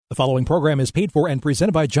The following program is paid for and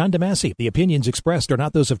presented by John DeMasi. The opinions expressed are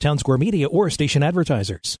not those of Town Square Media or station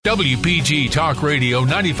advertisers. WPG Talk Radio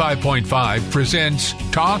 95.5 presents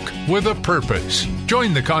Talk with a Purpose.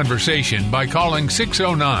 Join the conversation by calling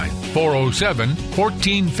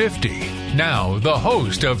 609-407-1450. Now, the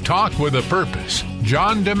host of Talk with a Purpose,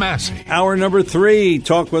 John DeMasi. Hour number 3,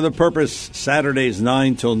 Talk with a Purpose, Saturdays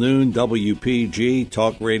 9 till noon, WPG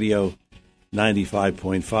Talk Radio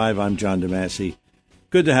 95.5. I'm John DeMasi.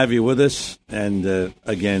 Good to have you with us. And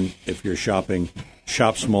again, if you're shopping,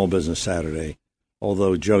 shop Small Business Saturday.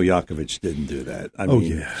 Although Joe Yakovich didn't do that.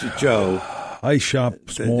 Joe. I shop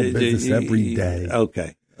small business every day.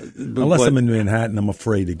 Okay. Unless I'm in Manhattan, I'm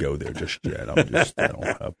afraid to go there just yet. I don't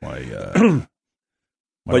have my.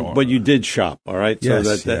 But you did shop, all right?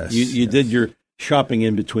 Yes, so you did your shopping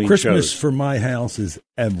in between Christmas shows. For my house is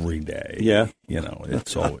every day. Yeah. You know,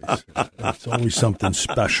 it's always something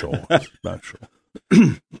special.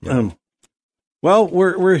 Well,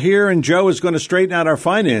 we're here, and Joe is going to straighten out our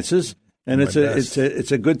finances, and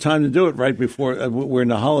it's a good time to do it right before we're in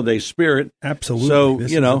the holiday spirit. Absolutely. So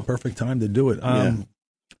this is the perfect time to do it.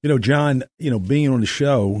 John, being on the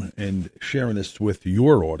show and sharing this with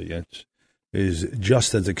your audience is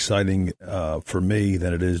just as exciting for me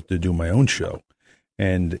than it is to do my own show,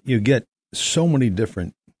 and you get so many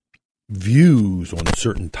different views on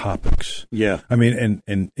certain topics. Yeah, I mean,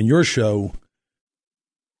 and in your show,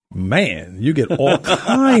 man, you get all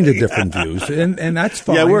kind of different views, and that's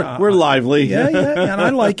fine. Yeah, we're lively. Yeah, and I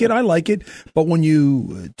like it. But when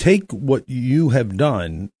you take what you have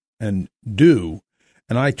done and do,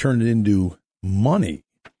 and I turn it into money,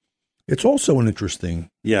 it's also an interesting,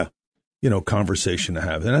 conversation to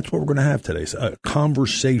have, and that's what we're going to have today. So, a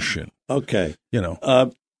conversation. Okay.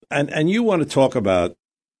 And you want to talk about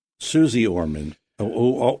Susie Orman,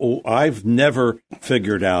 who I've never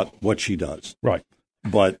figured out what she does. Right.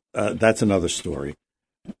 But that's another story.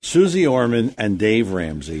 Susie Orman and Dave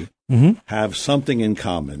Ramsey have something in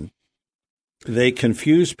common. They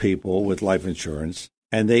confuse people with life insurance,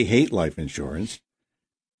 and they hate life insurance.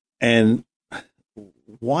 And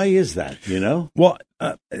why is that, Well,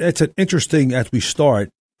 it's an interesting, as we start,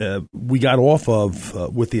 we got off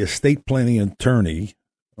of, with the estate planning attorney,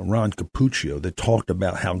 Ron Capuccio, that talked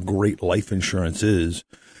about how great life insurance is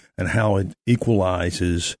and how it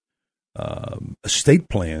equalizes estate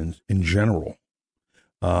plans in general.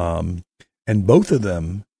 And both of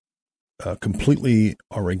them completely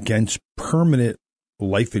are against permanent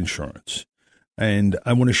life insurance. And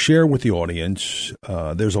I want to share with the audience,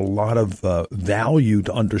 there's a lot of value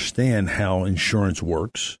to understand how insurance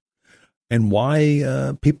works and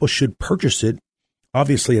why people should purchase it,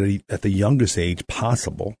 obviously at the youngest age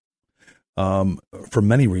possible. For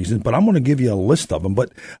many reasons, but I'm going to give you a list of them.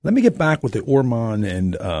 But let me get back with the Orman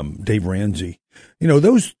and Dave Ramsey.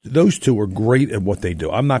 Those two are great at what they do.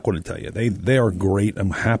 I'm not going to tell you. They are great. I'm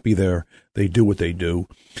happy they do what they do.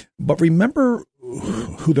 But remember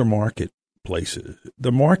who their marketplace is.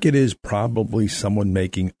 The market is probably someone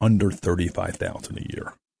making under $35,000 a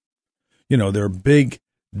year. They're big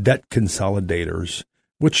debt consolidators,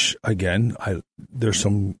 which again, there's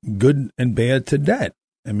some good and bad to debt.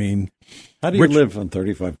 I mean, how do you live on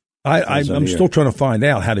 35? I'm still trying to find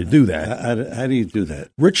out how to do that. How do you do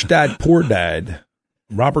that? Rich Dad, Poor Dad,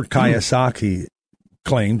 Robert Kiyosaki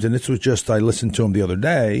claims, and this was just, I listened to him the other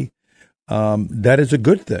day, that is a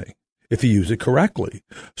good thing if you use it correctly.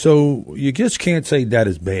 So you just can't say that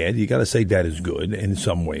is bad. You got to say that is good in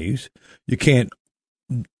some ways. You can't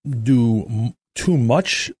do too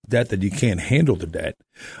much debt that you can't handle the debt.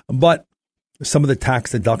 But some of the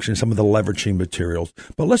tax deductions, some of the leveraging materials.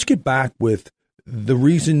 But let's get back with the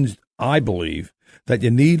reasons I believe that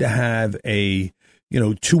you need to have a,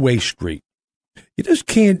 two-way street. You just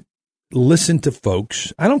can't listen to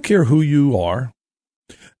folks, I don't care who you are,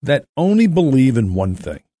 that only believe in one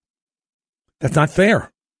thing. That's not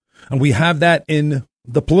fair. And we have that in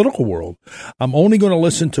the political world. I'm only going to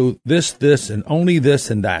listen to this, and only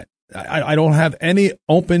this and that. I don't have any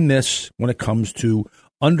openness when it comes to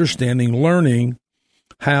understanding, learning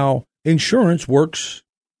how insurance works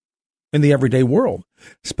in the everyday world,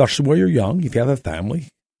 especially where you're young. If you have a family,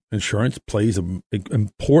 insurance plays an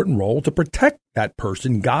important role to protect that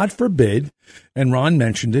person. God forbid, and Ron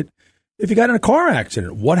mentioned it, if you got in a car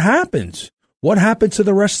accident, what happens? What happens to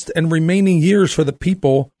the rest and remaining years for the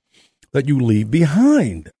people that you leave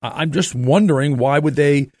behind? I'm just wondering, why would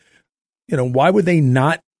they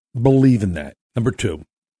not believe in that? Number two,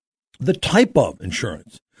 the type of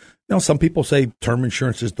insurance. Some people say term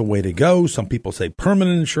insurance is the way to go. Some people say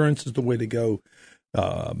permanent insurance is the way to go.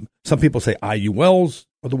 Some people say IULs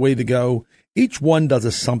are the way to go. Each one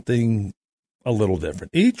does something a little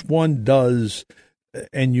different. Each one does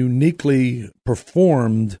and uniquely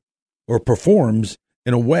performs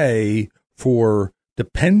in a way for,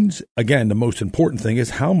 depends, again, the most important thing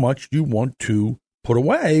is how much you want to put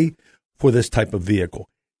away for this type of vehicle.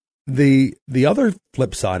 The other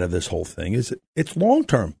flip side of this whole thing is it's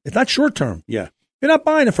long-term. It's not short-term. Yeah. You're not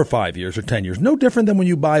buying it for 5 years or 10 years. No different than when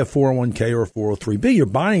you buy a 401k or a 403b. You're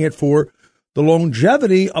buying it for the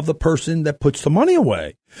longevity of the person that puts the money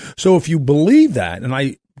away. So if you believe that, and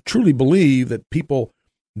I truly believe that people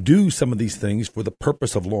do some of these things for the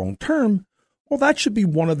purpose of long-term, well, that should be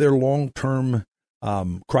one of their long-term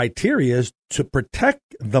criteria to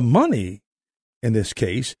protect the money in this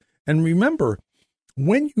case. And remember,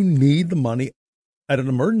 when you need the money at an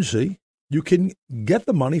emergency, you can get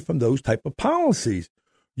the money from those type of policies.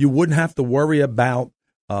 You wouldn't have to worry about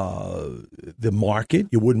the market.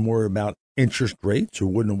 You wouldn't worry about interest rates. You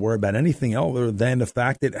wouldn't worry about anything other than the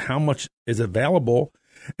fact that how much is available.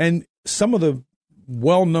 And some of the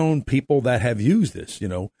well-known people that have used this,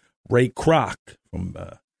 Ray Kroc from,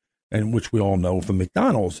 and which we all know from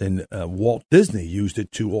McDonald's, and Walt Disney used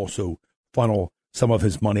it to also funnel some of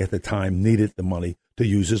his money at the time, needed the money to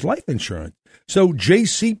use his life insurance. So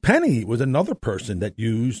J.C. Penney was another person that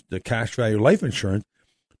used the cash value life insurance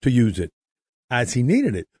to use it as he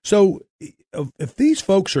needed it. So if these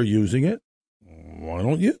folks are using it, why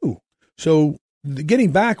don't you? So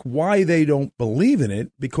getting back why they don't believe in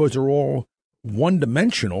it, because they're all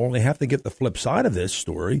one-dimensional. They have to get the flip side of this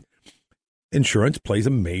story. Insurance plays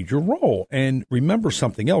a major role. And remember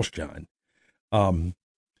something else, John,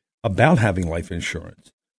 about having life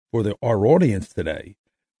insurance for our audience today.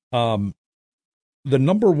 The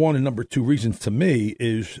number one and number two reasons to me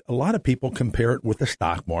is a lot of people compare it with the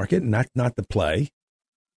stock market, and that's not the play.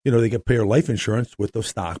 They compare life insurance with the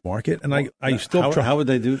stock market, and I still try. How would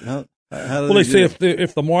they do? How well, they say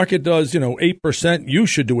if the market does 8%, you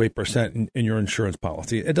should do 8% in your insurance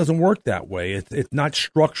policy. It doesn't work that way. It's not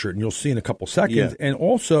structured, and you'll see in a couple seconds. Yeah. And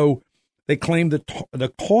also, they claim that the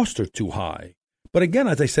costs are too high. But again,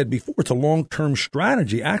 as I said before, it's a long-term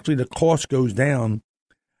strategy. Actually, the cost goes down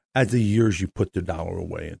as the years you put the dollar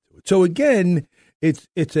away into it. So again, it's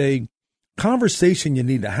a conversation you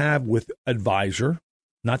need to have with advisor,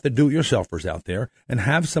 not the do-it-yourselfers out there, and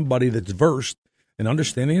have somebody that's versed in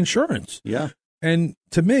understanding insurance. Yeah. And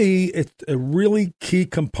to me, it's a really key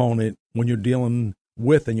component when you're dealing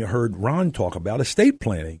with, and you heard Ron talk about, estate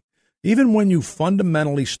planning. Even when you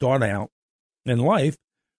fundamentally start out in life,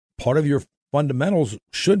 part of your fundamentals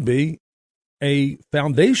should be a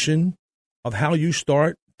foundation of how you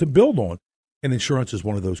start to build on. And insurance is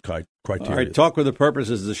one of those criteria. All right, Talk with a Purpose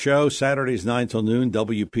is the show. Saturdays 9 till noon,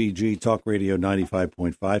 WPG Talk Radio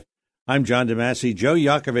 95.5. I'm John DeMasi. Joe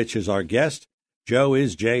Yakovich is our guest. Joe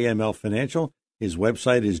is JML Financial. His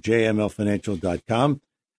website is jmlfinancial.com.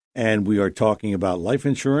 And we are talking about life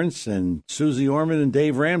insurance and Susie Orman and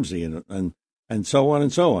Dave Ramsey and so on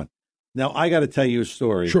and so on. Now, I got to tell you a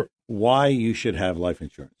story. Sure. Why you should have life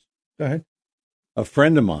insurance. Go ahead. A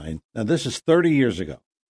friend of mine, now this is 30 years ago.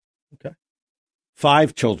 Okay.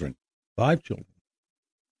 5 children. 5 children.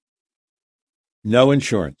 No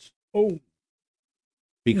insurance. Oh.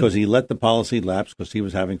 Because he let the policy lapse because he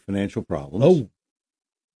was having financial problems. Oh.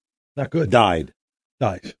 Not good. Died.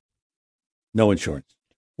 Dies. No insurance.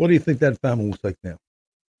 What do you think that family looks like now?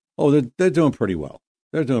 Oh, they're doing pretty well.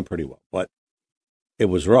 They're doing pretty well. But it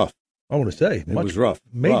was rough. I want to say. It was rough.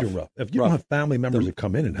 Major rough. If you don't have family members that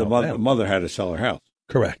come in and help out. The mother had to sell her house.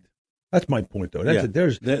 Correct. That's my point, though.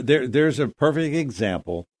 There's a perfect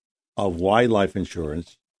example of why life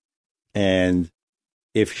insurance, and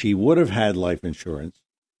if she would have had life insurance,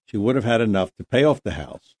 she would have had enough to pay off the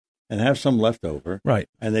house and have some left over. Right.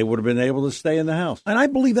 And they would have been able to stay in the house. And I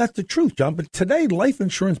believe that's the truth, John. But today, life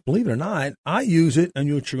insurance, believe it or not, I use it,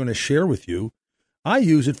 and what you're going to share with you, I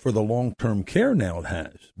use it for the long-term care now it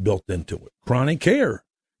has built into it. Chronic care.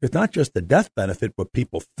 It's not just the death benefit, but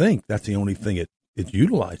people think that's the only thing it's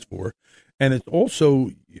utilized for. And it's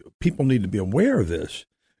also, people need to be aware of this,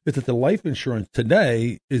 is that the life insurance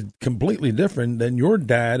today is completely different than your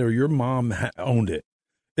dad or your mom owned it.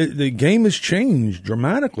 The game has changed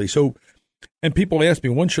dramatically. So, and people ask me,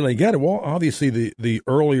 when should I get it? Well, obviously the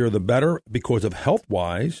earlier the better because of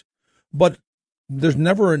health-wise, but there's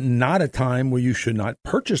never not a time where you should not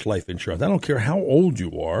purchase life insurance. I don't care how old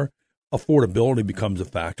you are. Affordability becomes a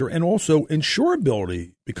factor, and also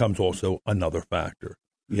insurability becomes also another factor.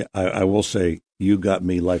 Yeah, I will say you got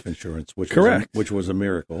me life insurance, which was a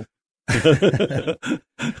miracle.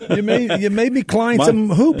 You made me climb some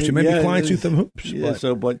hoops. You made me climb through some hoops.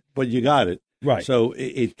 Yeah, but you got it. Right. So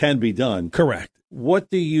it can be done. Correct. What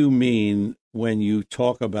do you mean when you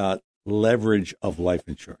talk about leverage of life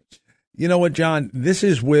insurance? You know what, John? This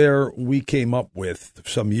is where we came up with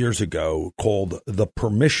some years ago called the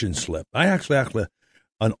permission slip. I actually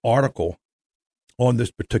an article on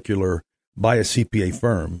this particular by a CPA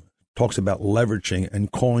firm talks about leveraging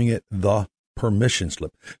and calling it the permission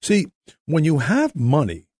slip. See, when you have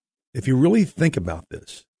money, if you really think about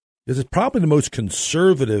this is probably the most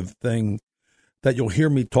conservative thing that you'll hear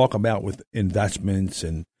me talk about with investments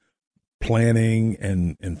and planning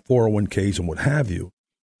and 401ks and what have you.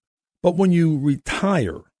 But when you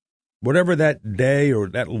retire, whatever that day or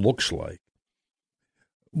that looks like,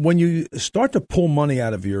 when you start to pull money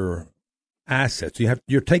out of your assets,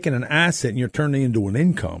 you're taking an asset and you're turning it into an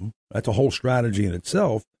income. That's a whole strategy in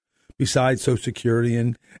itself, besides Social Security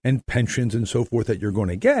and pensions and so forth that you're going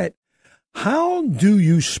to get. How do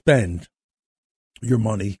you spend your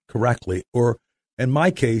money correctly? Or in my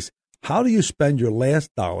case, how do you spend your last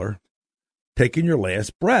dollar taking your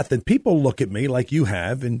last breath? And people look at me like you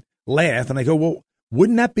have and laugh, and I go, well,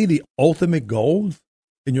 wouldn't that be the ultimate goal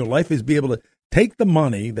in your life, is be able to take the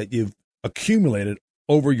money that you've accumulated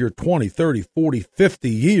over your 20, 30, 40, 50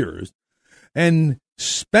 years and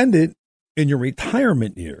spend it in your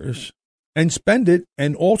retirement years, and spend it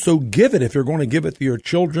and also give it if you're going to give it to your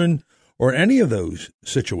children or any of those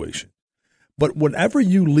situations. But whatever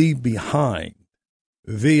you leave behind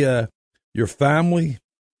via your family,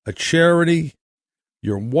 a charity,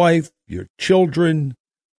 your wife, your children,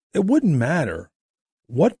 it wouldn't matter.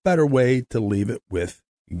 What better way to leave it with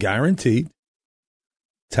guaranteed,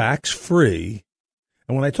 tax-free?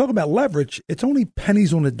 And when I talk about leverage, it's only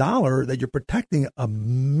pennies on the dollar that you're protecting a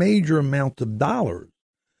major amount of dollars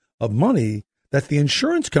of money that the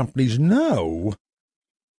insurance companies know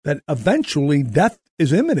that eventually death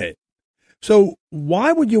is imminent. So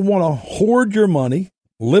why would you want to hoard your money,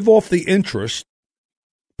 live off the interest,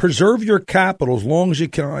 preserve your capital as long as you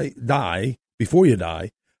can die, before you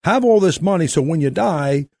die, have all this money so when you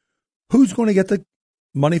die, who's going to get the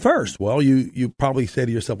money first? Well, you probably say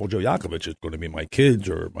to yourself, well, Joe Yakovich is going to be my kids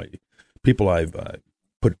or my people I've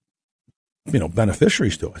put,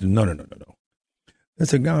 beneficiaries to. I said, no.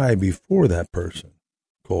 There's a guy before that person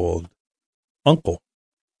called Uncle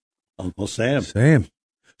Sam.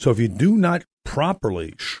 So if you do not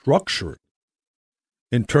properly structure it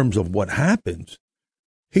in terms of what happens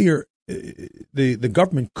here, the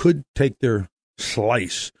government could take their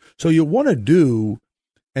slice. So you want to do,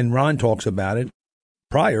 and Ron talks about it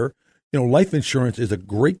prior, life insurance is a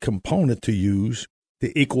great component to use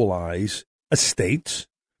to equalize estates,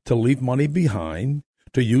 to leave money behind,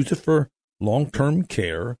 to use it for long-term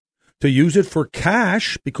care, to use it for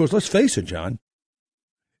cash, because let's face it, John,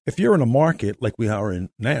 if you're in a market like we are in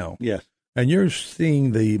now, yes, and you're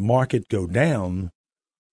seeing the market go down,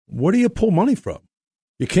 where do you pull money from?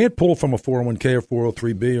 You can't pull from a 401k or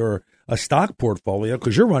 403b or a stock portfolio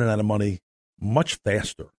because you're running out of money much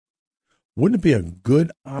faster. Wouldn't it be a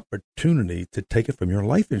good opportunity to take it from your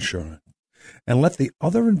life insurance and let the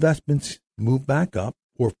other investments move back up?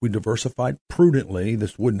 Or if we diversified prudently,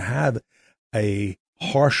 this wouldn't have a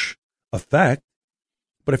harsh effect.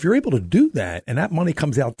 But if you're able to do that and that money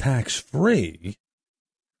comes out tax-free,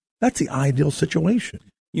 that's the ideal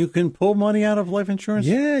situation. You can pull money out of life insurance?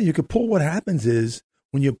 Yeah, you can pull. What happens is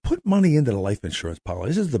when you put money into the life insurance policy,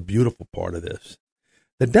 this is the beautiful part of this.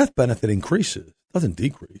 The death benefit increases, doesn't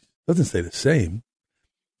decrease, doesn't stay the same.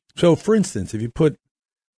 So, for instance, if you put,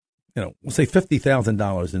 we'll say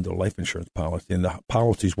 $50,000 into a life insurance policy and the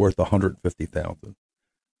policy's worth $150,000.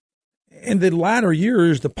 In the latter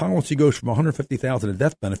years, the policy goes from $150,000 of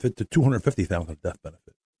death benefit to $250,000 of death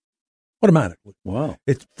benefit. Automatically. Wow.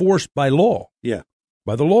 It's forced by law. Yeah.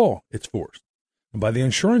 By the law, it's forced. And by the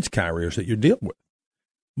insurance carriers that you deal with.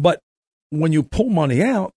 But when you pull money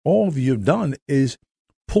out, all you've done is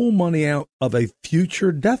pull money out of a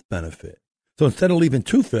future death benefit. So instead of leaving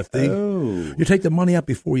 $250,000, you take the money out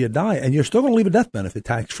before you die, and you're still going to leave a death benefit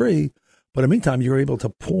tax-free. But in the meantime, you're able to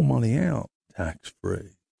pull money out tax-free.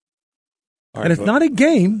 Right, and it's not a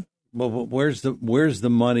game. Well, where's the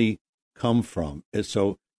money come from?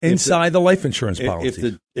 So inside the life insurance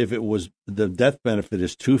policy. If it was the death benefit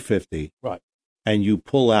is $250,000, right, and you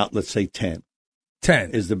pull out, let's say $10,000.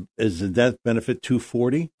 Is the death benefit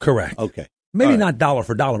 $240,000? Correct. Okay. Maybe not dollar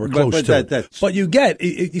for dollar, but close to it. But you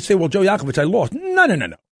say, well, Joe Yakovich, I lost. No.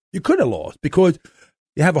 You could have lost because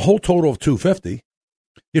you have a whole total of $250,000.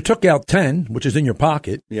 You took out $10,000, which is in your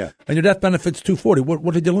pocket. Yeah. And your death benefit's $240,000.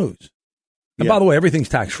 What did you lose? And by the way, everything's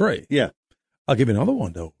tax-free. Yeah. I'll give you another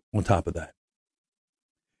one, though, on top of that.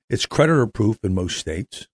 It's creditor proof in most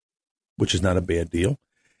states, which is not a bad deal.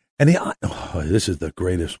 And this is the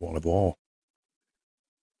greatest one of all.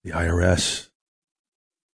 The IRS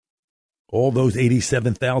all those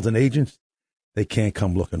 87,000 agents, they can't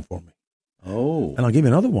come looking for me. Oh. And I'll give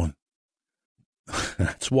you another one.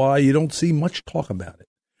 That's why you don't see much talk about it.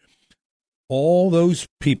 All those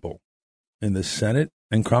people in the Senate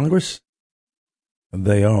and Congress,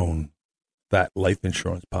 they own that life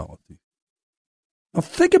insurance policy. Now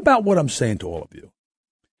think about what I'm saying to all of you.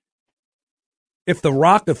 If the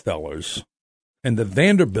Rockefellers and the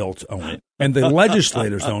Vanderbilts own it and the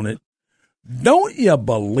legislators own it, don't you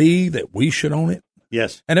believe that we should own it?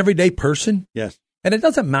 Yes. An everyday person? Yes. And it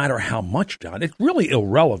doesn't matter how much, John. It's really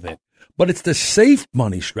irrelevant. But it's the safe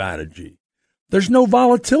money strategy. There's no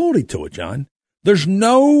volatility to it, John. There's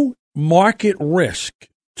no market risk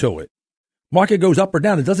to it. Market goes up or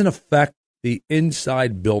down. It doesn't affect the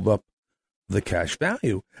inside buildup of the cash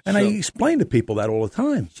value. And I explain to people that all the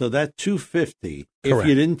time. So that $250, Correct. if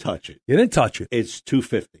you didn't touch it, it's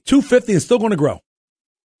 $250. $250 is still going to grow.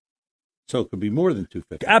 So it could be more than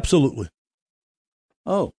 $250. Absolutely.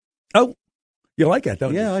 Oh, you like that,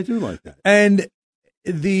 don't you? yeah, I do like that. And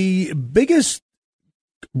the biggest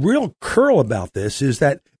real curl about this is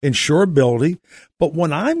that insurability. But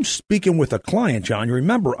when I'm speaking with a client, John, you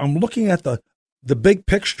remember, I'm looking at the big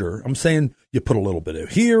picture. I'm saying you put a little bit of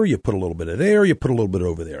here, you put a little bit of there, you put a little bit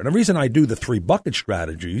over there. And the reason I do the 3 bucket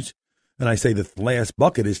strategies, and I say the last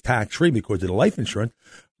bucket is tax-free because of the life insurance,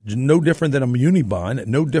 no different than a muni bond,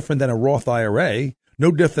 no different than a Roth IRA,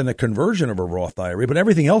 no different than a conversion of a Roth IRA, but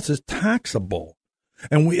everything else is taxable.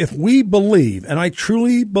 And if we believe, and I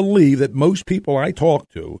truly believe that most people I talk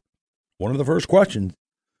to, one of the first questions,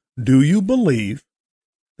 do you believe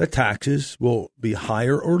that taxes will be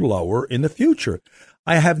higher or lower in the future?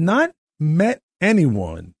 I have not met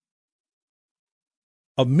anyone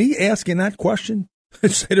of me asking that question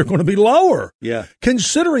and say they're going to be lower. Yeah.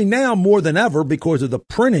 Considering now more than ever because of the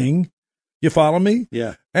printing, you follow me?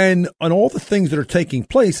 Yeah. And all the things that are taking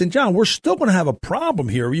place. And, John, we're still going to have a problem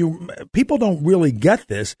here. People don't really get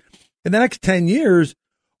this. In the next 10 years,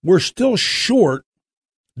 we're still short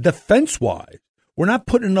defense-wise. We're not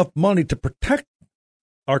putting enough money to protect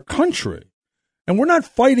our country. And we're not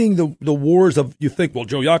fighting the wars of, you think, well,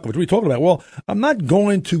 Joe Yakovich, what are we talking about? Well, I'm not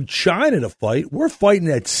going to China to fight. We're fighting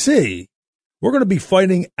at sea. We're going to be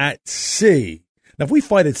fighting at sea. Now, if we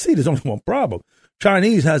fight at sea, there's only one problem.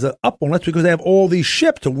 Chinese has an up on us because they have all these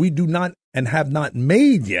ships that we do not and have not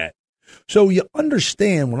made yet. So you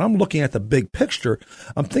understand when I'm looking at the big picture,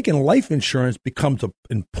 I'm thinking life insurance becomes an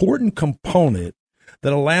important component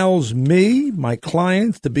that allows me, my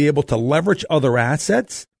clients, to be able to leverage other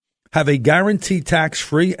assets, have a guaranteed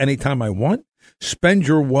tax-free anytime I want, spend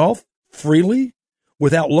your wealth freely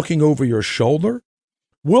without looking over your shoulder.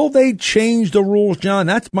 Will they change the rules, John?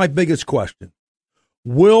 That's my biggest question.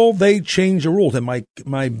 Will they change the rules? And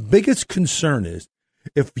my biggest concern is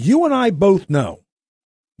if you and I both know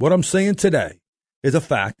what I'm saying today is a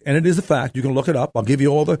fact, and it is a fact, you can look it up. I'll give you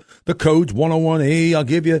all the codes, 101E, I'll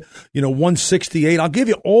give you, 168. I'll give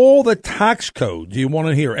you all the tax codes you want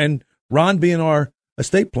to hear. And Ron being our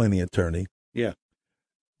estate planning attorney. Yeah.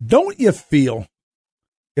 Don't you feel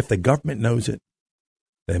if the government knows it,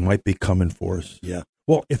 they might be coming for us? Yeah.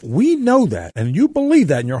 Well, if we know that and you believe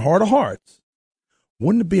that in your heart of hearts,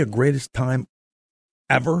 wouldn't it be a greatest time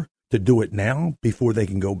ever to do it now before they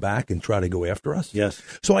can go back and try to go after us? Yes.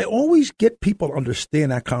 So I always get people to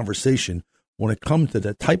understand that conversation when it comes to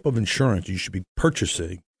the type of insurance you should be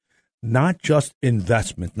purchasing, not just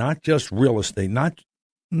investment, not just real estate, no.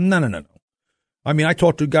 I mean, I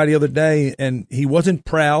talked to a guy the other day, and he wasn't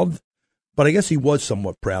proud, but I guess he was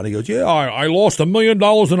somewhat proud. He goes, yeah, I lost $1 million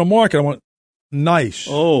in the market. I went, nice.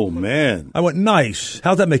 Oh, man. I went, nice.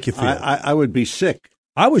 How'd that make you feel? I would be sick.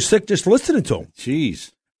 I was sick just listening to him.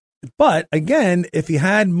 Jeez. But, again, if he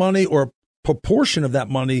had money or a proportion of that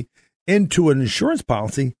money into an insurance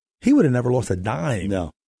policy, he would have never lost a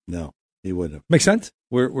dime. No, he wouldn't have. Make sense?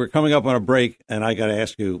 We're coming up on a break, and I got to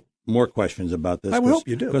ask you more questions about this. I hope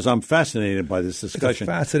you do. Because I'm fascinated by this discussion. It's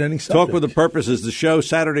a fascinating subject. Talk with a Purpose is the show,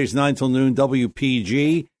 Saturdays 9 till noon,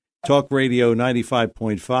 WPG, Talk Radio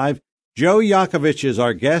 95.5. Joe Yakovich is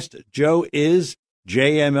our guest. Joe is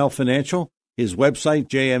JML Financial. His website,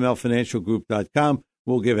 jmlfinancialgroup.com.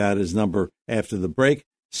 We'll give out his number after the break.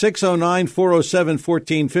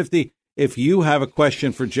 609-407-1450. If you have a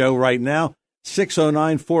question for Joe right now,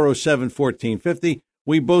 609-407-1450.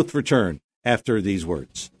 We both return after these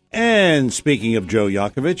words. And speaking of Joe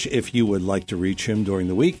Yakovich, if you would like to reach him during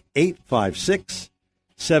the week,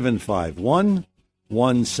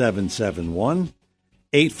 856-751-1771.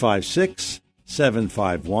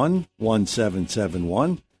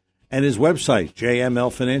 856-751-1771. And his website,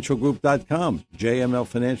 jmlfinancialgroup.com.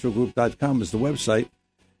 jmlfinancialgroup.com is the website.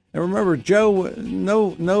 And remember, Joe,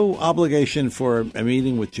 no obligation for a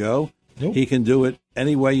meeting with Joe. Nope. He can do it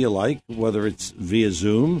any way you like, whether it's via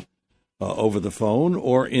Zoom, over the phone,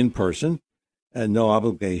 or in person. And no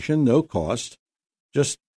obligation, no cost.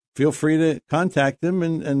 Just feel free to contact him,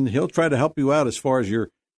 and he'll try to help you out as far as your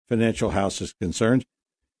financial house is concerned.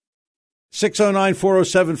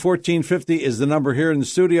 609-407-1450 is the number here in the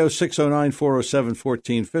studio,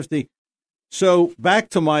 609-407-1450. So back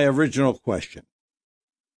to my original question.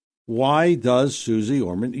 Why does Susie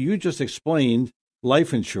Orman, you just explained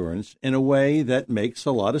life insurance in a way that makes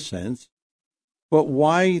a lot of sense, but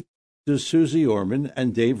why does Susie Orman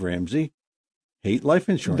and Dave Ramsey hate life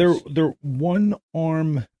insurance? They're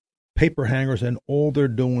one-arm paper hangers, and all they're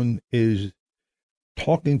doing is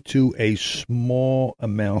talking to a small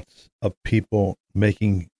amount of people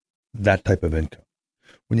making that type of income.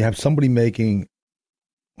 When you have somebody making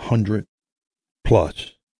 100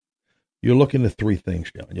 plus, you're looking at three things,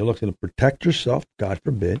 John. You're looking to protect yourself, God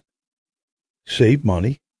forbid, save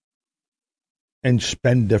money, and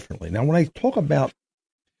spend differently. Now, when I talk about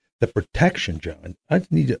the protection, John, I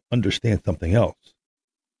need to understand something else.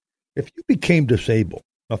 If you became disabled,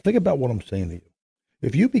 now think about what I'm saying to you.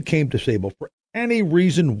 If you became disabled for any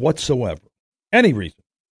reason whatsoever, any reason,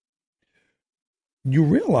 you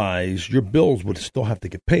realize your bills would still have to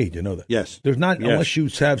get paid. You know that? Yes. There's not, yes. Unless you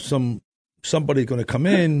have somebody going to come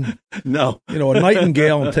in, no, a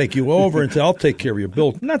nightingale and take you over and say, I'll take care of your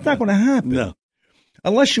bills. That's not going to happen. No.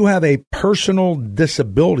 Unless you have a personal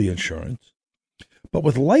disability insurance. But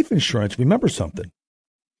with life insurance, remember something.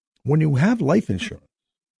 When you have life insurance,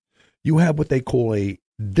 you have what they call a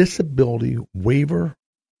disability waiver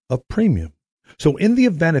of premium. So in the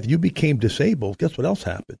event if you became disabled, guess what else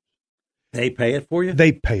happens? They pay it for you?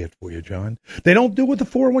 They pay it for you, John. They don't do it with the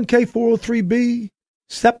 401k, 403b,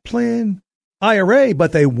 SEP plan, IRA,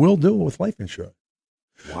 but they will do it with life insurance.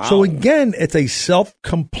 Wow. So again, it's a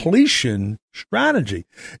self-completion strategy.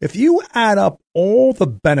 If you add up all the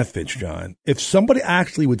benefits, John, if somebody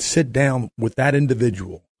actually would sit down with that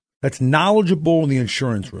individual that's knowledgeable in the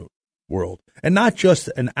insurance world and not just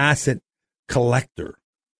an asset collector,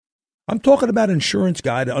 I'm talking about an insurance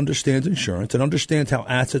guy that understands insurance and understands how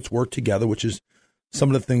assets work together, which is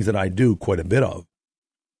some of the things that I do quite a bit of.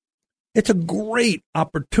 It's a great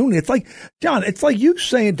opportunity. It's like, John, it's like you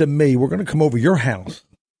saying to me, we're going to come over your house.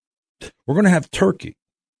 We're going to have turkey.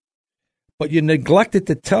 But you neglected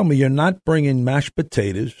to tell me you're not bringing mashed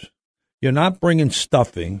potatoes. You're not bringing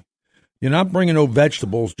stuffing. You're not bringing no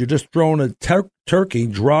vegetables. You're just throwing a turkey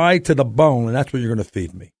dry to the bone, and that's what you're going to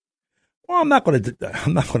feed me. Well, I'm not going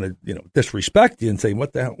to, disrespect you and say,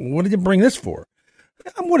 what did you bring this for?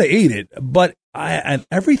 I'm going to eat it, but and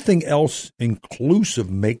everything else inclusive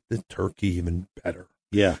make the turkey even better.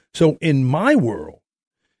 Yeah. So in my world,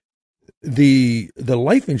 the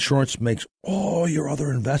life insurance makes all your other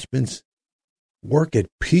investments work at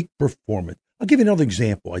peak performance. I'll give you another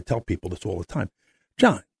example. I tell people this all the time.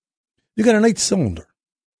 John, you got an 8-cylinder.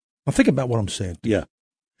 Now think about what I'm saying. Yeah.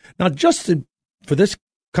 Now, for this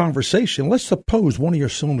conversation, let's suppose one of your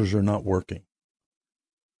cylinders are not working.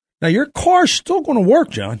 Now, your car's still going to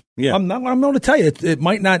work, John. Yeah. I'm going to tell you, it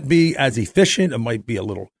might not be as efficient. It might be a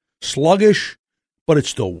little sluggish, but it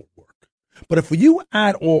still will work. But if you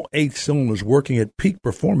add all 8 cylinders working at peak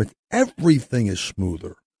performance, everything is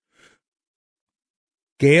smoother.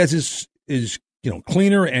 Gas is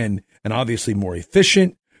cleaner and obviously more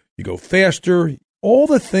efficient. You go faster. All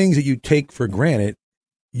the things that you take for granted,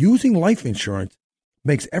 using life insurance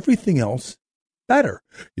makes everything else better.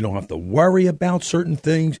 You don't have to worry about certain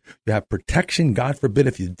things. You have protection. God forbid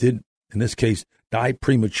if you did, in this case, die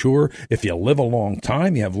premature. If you live a long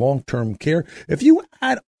time, you have long-term care. If you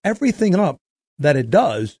add everything up that it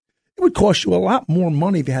does, it would cost you a lot more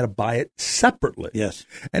money if you had to buy it separately. Yes.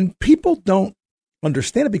 And people don't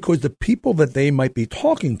understand it because the people that they might be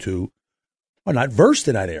talking to are not versed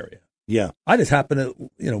in that area. Yeah. I just happen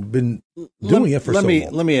to, been doing it for so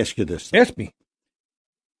long. Let me ask you this. Ask me.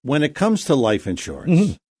 When it comes to life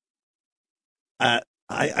insurance,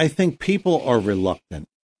 I think people are reluctant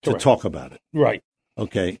to talk about it. Right.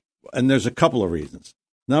 Okay. And there's a couple of reasons.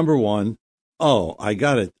 Number one, I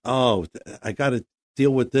got to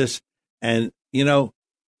deal with this. And,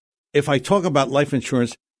 if I talk about life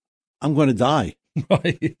insurance, I'm going to die.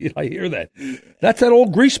 I hear that. That's that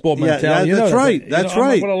old greaseball mentality. Yeah, that's right. That's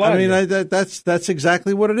right. I mean, that's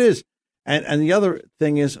exactly what it is. And the other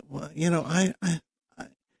thing is,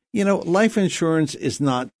 life insurance is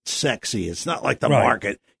not sexy. It's not like the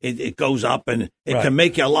market. It goes up and it can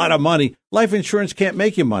make you a lot of money. Life insurance can't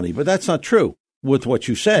make you money, but that's not true with what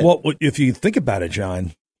you said. Well, if you think about it,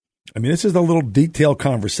 John, I mean, this is a little detailed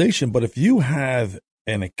conversation, but if you have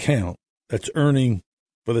an account that's earning,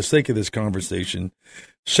 for the sake of this conversation,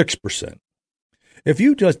 6%. If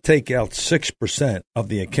you just take out 6% of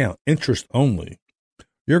the account, interest only,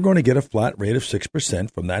 you're going to get a flat rate of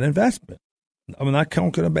 6% from that investment. I'm not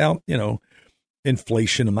talking about,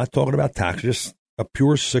 inflation. I'm not talking about taxes, just a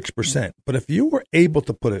pure 6%. But if you were able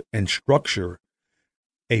to put it and structure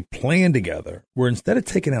a plan together where instead of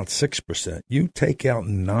taking out 6%, you take out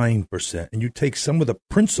 9% and you take some of the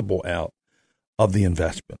principal out of the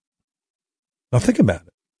investment. Now think about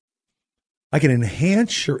it. I can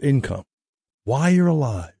enhance your income while you're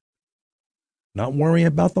alive, not worrying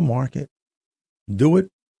about the market. Do it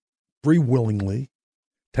free willingly.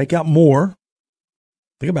 Take out more.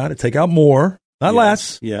 Think about it. Take out more, not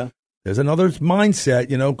less. Yeah. There's another mindset,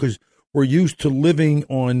 because we're used to living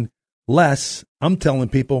on less. I'm telling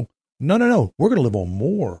people, no. We're going to live on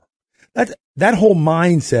more. That whole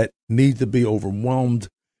mindset needs to be overwhelmed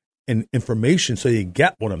in information so you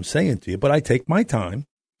get what I'm saying to you. But I take my time.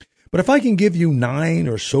 But if I can give you 9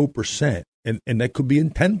 or so percent, and that could be in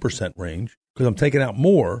 10% range because I'm taking out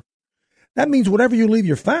more, that means whatever you leave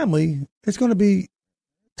your family, it's going to be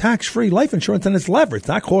tax-free life insurance, and it's leverage. It's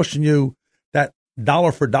not costing you that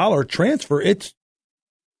dollar for dollar transfer. It's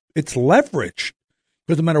leverage.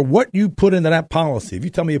 Because no matter what you put into that policy, if you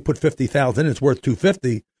tell me you put $50,000 in, it's worth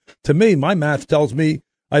 $250. To me, my math tells me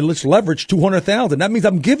let's leverage $200,000. That means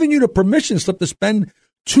I'm giving you the permission slip to spend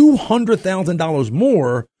 $200,000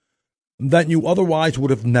 more than you otherwise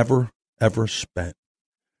would have never, ever spent.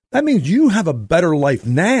 That means you have a better life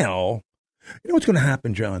now. You know what's going to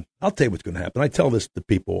happen, John? I'll tell you what's going to happen. I tell this to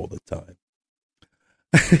people all the time.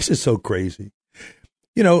 This is so crazy.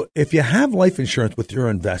 If you have life insurance with your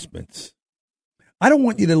investments, I don't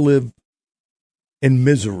want you to live in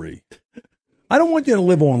misery. I don't want you to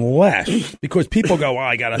live on less because people go,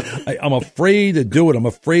 I'm afraid to do it. I'm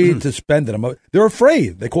afraid to spend it. They're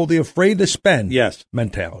afraid. They call it the afraid to spend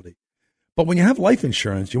mentality. But when you have life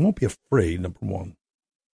insurance, you won't be afraid, number one.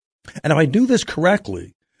 And if I do this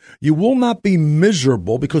correctly, you will not be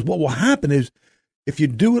miserable because what will happen is if you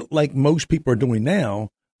do it like most people are doing now,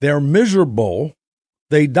 they're miserable,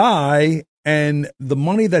 they die, and the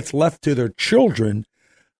money that's left to their children,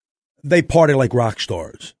 they party like rock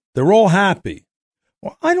stars. They're all happy.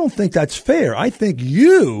 Well, I don't think that's fair. I think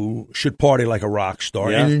you should party like a rock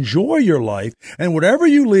star and enjoy your life. And whatever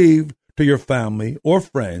you leave to your family or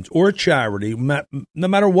friends or a charity, no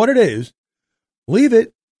matter what it is, leave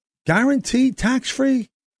it guaranteed, tax-free,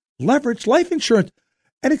 leverage life insurance.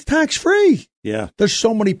 And it's tax-free. Yeah. There's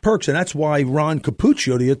so many perks. And that's why Ron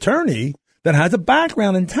Capuccio, the attorney that has a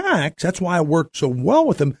background in tax, that's why I worked so well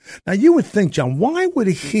with him. Now, you would think, John, why would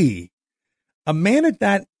he, a man at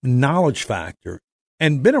that knowledge factor,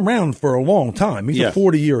 and been around for a long time, he's a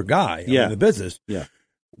 40-year guy in the business. Yeah.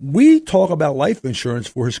 We talk about life insurance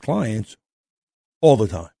for his clients all the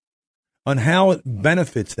time on how it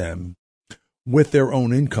benefits them with their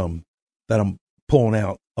own income that I'm pulling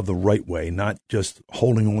out of the right way, not just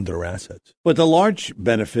holding on to their assets. But the large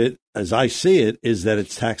benefit, as I see it, is that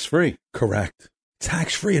it's tax-free. Correct.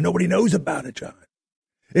 Tax-free, and nobody knows about it, John.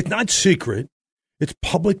 It's not secret. It's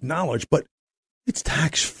public knowledge, but it's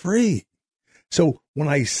tax-free. So when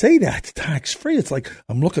I say that, it's tax-free, it's like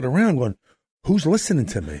I'm looking around going, who's listening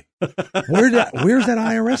to me? Where's that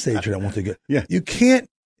IRS agent I want to get? Yeah. You can't,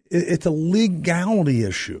 it's a legality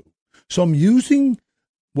issue. So I'm using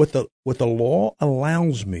what the law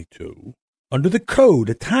allows me to under the code,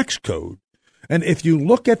 the tax code. And if you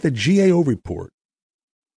look at the GAO report,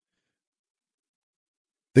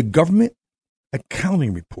 the government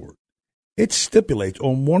accounting report, it stipulates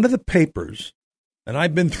on one of the papers, and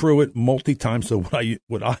I've been through it multi times. So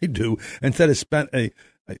what I do, instead of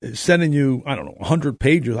sending you, 100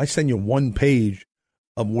 pages, I send you one page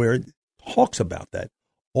of where it talks about that.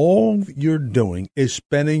 All you're doing is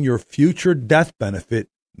spending your future death benefit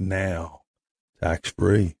now,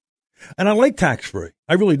 tax-free. And I like tax-free.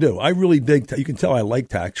 I really do. I really dig. You can tell I like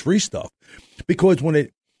tax-free stuff because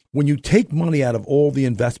when you take money out of all the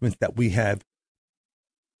investments that we have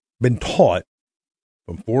been taught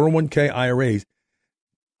from 401k IRAs,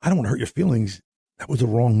 I don't want to hurt your feelings. That was a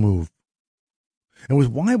wrong move.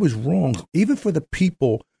 And why it was wrong, even for the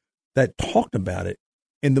people that talked about it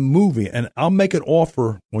in the movie. And I'll make an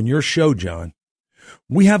offer on your show, John.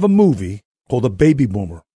 We have a movie called The Baby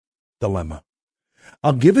Boomer Dilemma.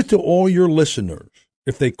 I'll give it to all your listeners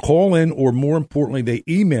if they call in, or more importantly, they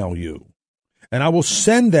email you. And I will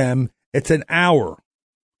send them, it's an hour.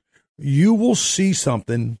 You will see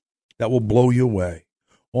something that will blow you away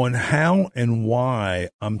on how and why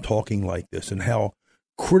I'm talking like this and how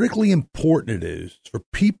critically important it is for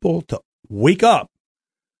people to wake up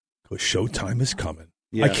because showtime is coming.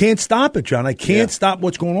 Yeah. I can't stop it, John. I can't stop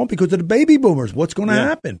what's going on because of the baby boomers. What's going to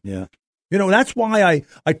happen? Yeah. You know, that's why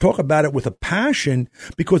I talk about it with a passion,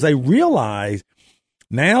 because I realize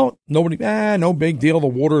now no big deal. The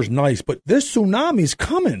water's nice, but this tsunami's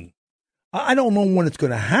coming. I don't know when it's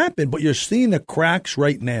going to happen, but you're seeing the cracks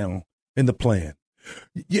right now in the plan.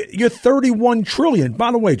 You're 31 trillion.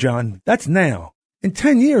 By the way, John, that's now. In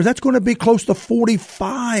 10 years, that's going to be close to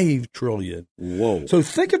 45 trillion. Whoa. So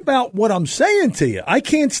think about what I'm saying to you. I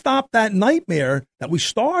can't stop that nightmare that we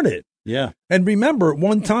started. Yeah. And remember,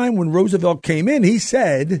 one time when Roosevelt came in, he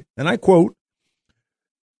said, and I quote,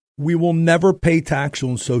 "We will never pay tax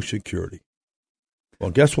on Social Security."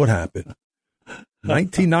 Well, guess what happened?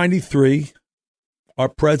 1993, our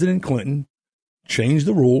President Clinton changed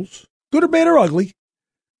the rules, good or bad or ugly,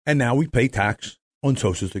 and now we pay tax on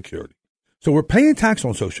Social Security. So we're paying tax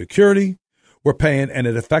on Social Security, we're paying, and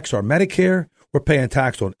it affects our Medicare, we're paying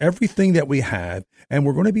tax on everything that we have, and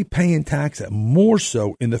we're going to be paying tax more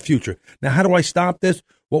so in the future. Now, how do I stop this?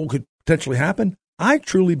 What could potentially happen? I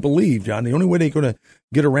truly believe, John, the only way they're going to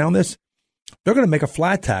get around this, they're going to make a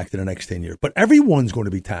flat tax in the next 10 years, but everyone's going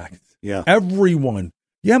to be taxed. Yeah. Everyone.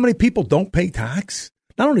 You know how many people don't pay tax?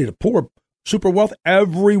 Not only the poor, super wealth,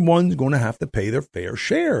 everyone's going to have to pay their fair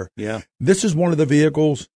share. Yeah. This is one of the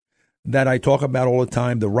vehicles that I talk about all the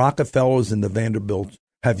time. The Rockefellers and the Vanderbilts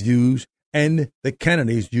have used, and the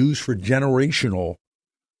Kennedys use for generational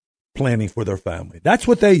planning for their family. That's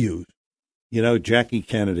what they use. You know, Jackie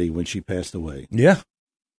Kennedy, when she passed away,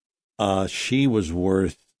 she was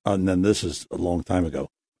worth, and then this is a long time ago,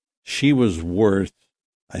 she was worth,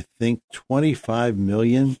 I think, $25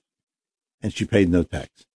 million, and she paid no tax.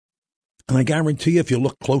 And I guarantee you, if you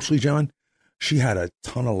look closely, John, she had a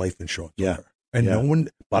ton of life insurance. Yeah. On her. And no one,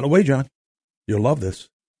 by the way, John, you'll love this.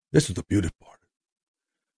 This is the beautiful part.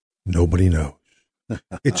 Nobody knows.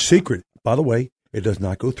 It's secret. By the way, it does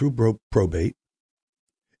not go through probate.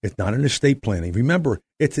 It's not an estate planning. Remember,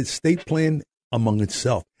 it's estate plan among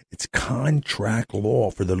itself. It's contract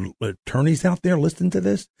law for the attorneys out there listening to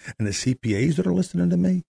this and the CPAs that are listening to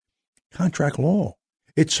me. Contract law.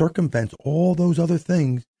 It circumvents all those other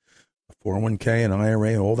things. 401k and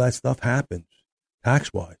IRA and all that stuff happens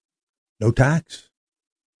tax-wise. No tax.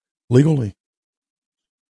 Legally.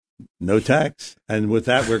 No tax. And with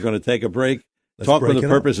that, we're going to take a break. Talk with a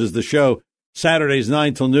Purpose is the show. Saturdays,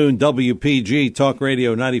 9 till noon, WPG, Talk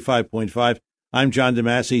Radio 95.5. I'm John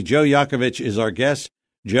DeMasi. Joe Yakovich is our guest.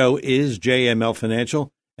 Joe is JML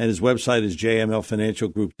Financial, and his website is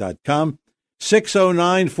jmlfinancialgroup.com.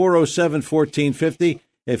 609-407-1450.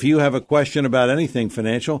 If you have a question about anything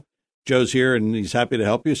financial, Joe's here, and he's happy to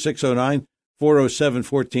help you.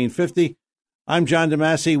 609-407-1450. I'm John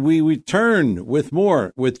DeMasi. We return with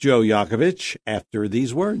more with Joe Yakovich after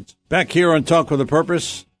these words. Back here on Talk with a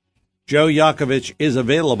Purpose, Joe Yakovich is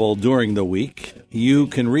available during the week. You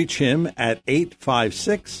can reach him at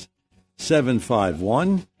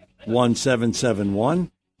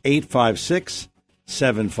 856-751-1771,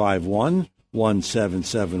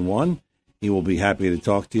 856-751-1771. He will be happy to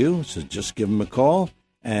talk to you, so just give him a call,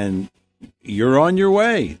 and you're on your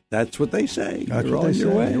way. That's what they say. You're on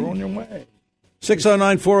your way. You're on your way.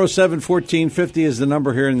 609-407-1450 is the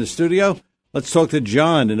number here in the studio. Let's talk to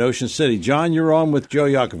John in Ocean City. John, you're on with Joe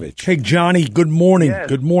Yakovich. Hey, Johnny. Good morning. Yes.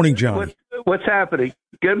 Good morning, Johnny. What's happening?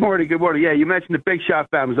 Good morning. Good morning. Yeah, you mentioned the big shot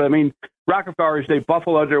families. I mean, Rockefellers, they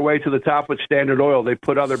buffaloed their way to the top with Standard Oil. They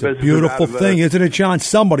put other businesses Beautiful out of, thing, isn't it, John?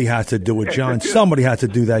 Somebody has to do it, John. Somebody has to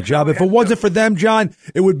do that job. If it wasn't for them, John,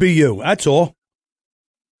 it would be you. That's all.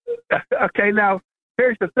 Okay, now,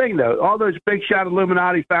 here's the thing, though. All those big shot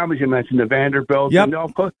Illuminati families you mentioned, the Vanderbilts, yep. and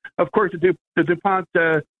of course the DuPont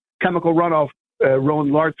chemical runoff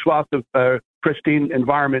ruined large swaths of pristine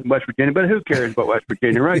environment in West Virginia. But who cares about West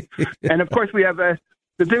Virginia, right? And, of course, we have the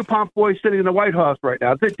DuPont boys sitting in the White House right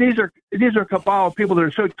now. These are cabal of people that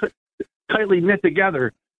are so tightly knit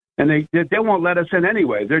together, and they won't let us in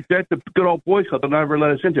anyway. They're the good old boys club. They'll never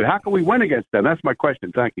let us into. How can we win against them? That's my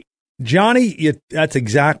question. Thank you. Johnny, that's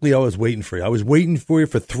exactly what I was waiting for you. I was waiting for you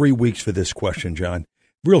for 3 weeks for this question, John.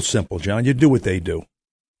 Real simple, John. You do what they do.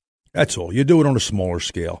 That's all. You do it on a smaller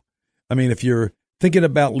scale. I mean, if you're thinking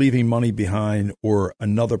about leaving money behind or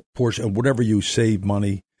another portion of whatever you save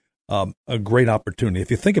money, a great opportunity. If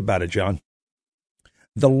you think about it, John,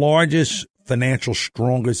 the largest financial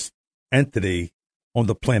strongest entity on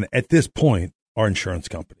the planet at this point are insurance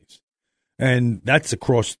companies. And that's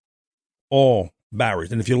across all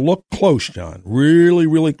barriers. And if you look close, John, really,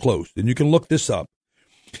 really close, and you can look this up.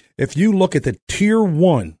 If you look at the tier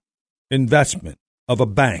one investment of a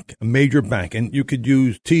bank, a major bank, and you could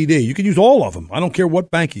use TD, you could use all of them. I don't care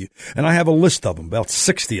what bank you, and I have a list of them, about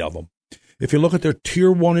 60 of them. If you look at their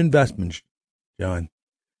tier one investments, John,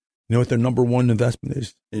 you know what their number one investment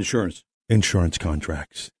is? Insurance. Insurance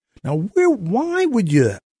contracts. Now, why would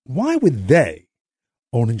they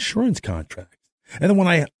own insurance contracts? And then when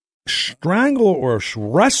I strangle or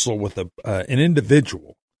wrestle with an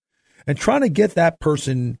individual and try to get that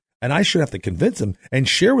person, and I should have to convince them and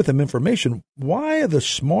share with them information, why are the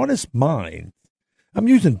smartest minds, I'm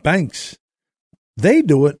using banks, they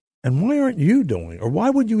do it, and why aren't you doing it? Or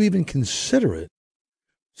why would you even consider it?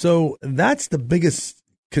 So that's the biggest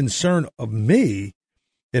concern of me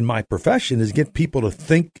in my profession, is get people to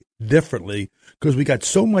think differently, because we got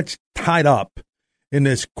so much tied up in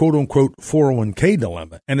this quote unquote 401k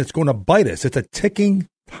dilemma, and it's going to bite us. It's a ticking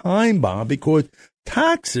time bomb, because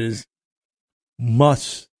taxes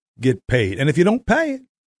must get paid. And if you don't pay it,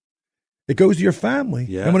 it goes to your family.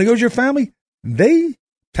 Yeah. And when it goes to your family, they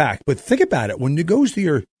tax. But think about it. When it goes to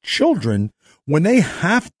your children, when they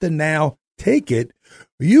have to now take it,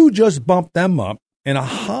 you just bump them up in a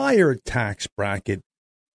higher tax bracket,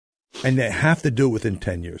 and they have to do it within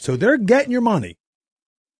 10 years. So they're getting your money.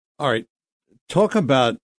 All right. Talk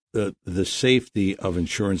about the safety of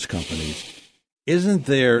insurance companies. Isn't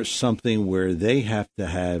there something where they have to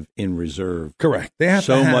have in reserve? Correct. They have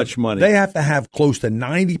so much money. They have to have close to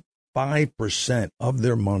 95% of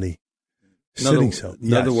their money sitting.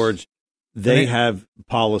 In other words, they have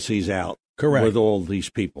policies out. Correct. With all these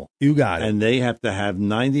people. You got it. And they have to have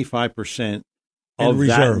 95% of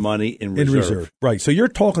that money in reserve. Right. So you're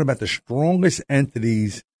talking about the strongest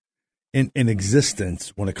entities in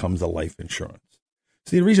existence when it comes to life insurance.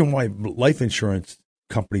 See, the reason why life insurance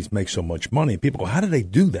companies make so much money, people go, how do they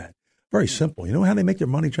do that? Very simple. You know how they make their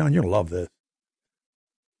money, John? You're going to love this.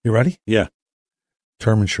 You ready? Yeah.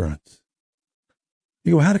 Term insurance.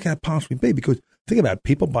 You go, how can that possibly be? Because think about it.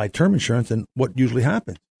 People buy term insurance, and what usually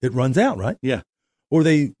happens? It runs out, right? Yeah. Or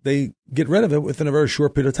they get rid of it within a very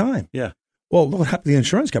short period of time. Yeah. Well, look what happened to the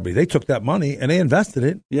insurance company. They took that money and they invested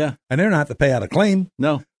it. Yeah. And they don't have to pay out a claim.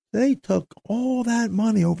 No. They took all that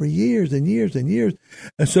money over years and years and years.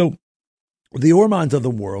 And so the Ormonds of the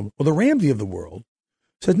world, or the Ramsey of the world,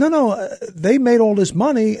 said, no, they made all this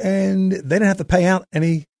money and they didn't have to pay out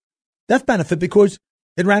any death benefit because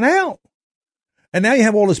it ran out. And now you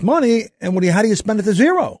have all this money, and how do you spend it to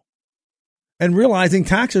zero? And realizing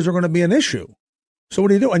taxes are going to be an issue. So what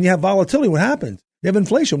do you do? And you have volatility. What happens? You have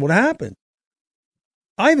inflation. What happens?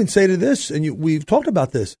 I even say to this, and we've talked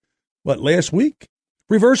about this, last week?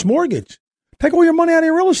 Reverse mortgage. Take all your money out of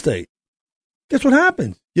your real estate. Guess what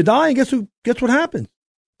happens? You die, and guess what happens?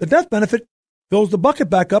 The death benefit fills the bucket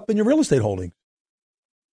back up in your real estate holdings.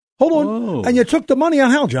 Hold on. Whoa. And you took the money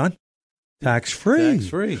out how, John? Tax-free.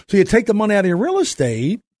 Tax-free. So you take the money out of your real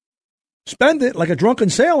estate, spend it like a drunken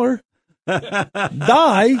sailor,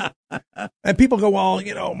 die, and people go,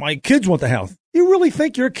 well, my kids want the house. You really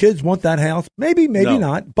think your kids want that house? Maybe No,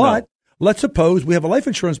 not. But let's suppose we have a life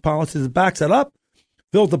insurance policy that backs it up,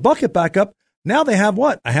 fills the bucket back up. Now they have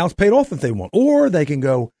what? A house paid off if they want. Or they can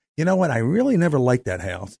go, you know what? I really never liked that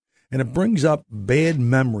house. And it brings up bad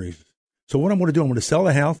memories. So what I'm going to do, I'm going to sell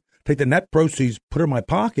the house, take the net proceeds, put it in my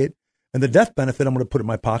pocket, and the death benefit, I'm going to put it in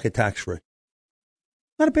my pocket tax-free.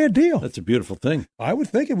 Not a bad deal. That's a beautiful thing. I would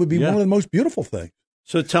think it would be one of the most beautiful things.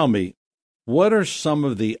 So tell me, what are some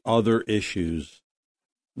of the other issues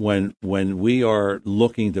when we are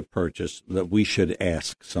looking to purchase that we should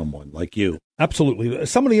ask someone like you? Absolutely.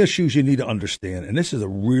 Some of the issues you need to understand, and this is a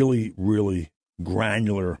really, really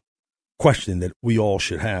granular question that we all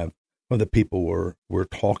should have from the people we're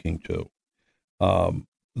talking to.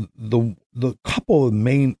 The couple of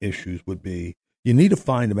main issues would be, you need to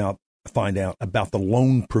find out about the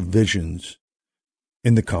loan provisions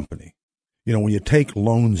in the company. When you take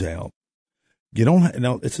loans out, you don't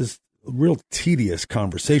know, it's a real tedious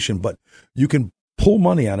conversation, but you can pull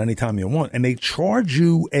money out anytime you want, and they charge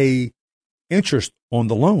you a interest on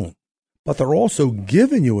the loan, but they're also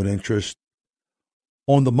giving you an interest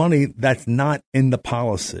on the money that's not in the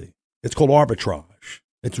policy. It's called arbitrage.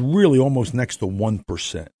 It's really almost next to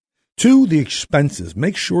 1%. 2, the expenses.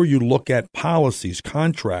 Make sure you look at policies,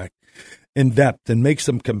 contract in depth, and make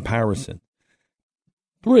some comparison.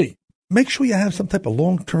 3, make sure you have some type of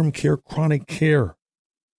long-term care, chronic care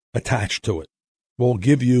attached to it. We'll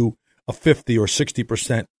give you a 50 or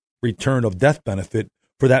 60% return of death benefit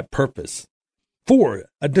for that purpose. 4,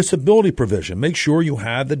 a disability provision. Make sure you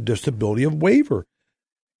have the disability of waiver.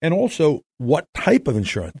 And also, what type of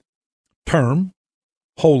insurance? Term,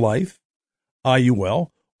 whole life, IUL,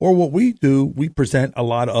 or what we do, we present a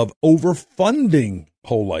lot of overfunding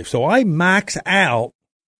whole life. So I max out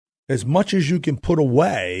as much as you can put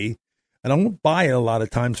away, and I won't buy it a lot of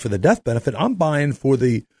times for the death benefit. I'm buying for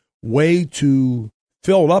the way to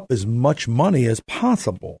fill up as much money as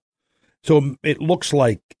possible. So it looks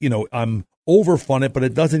like, I'm overfunded, but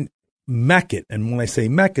it doesn't MEC it. And when I say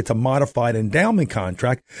MEC, it's a modified endowment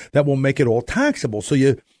contract that will make it all taxable. So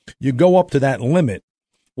you go up to that limit.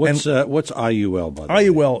 What's IUL, by the way?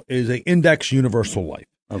 IUL is an Index Universal Life.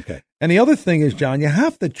 Okay. And the other thing is, John, you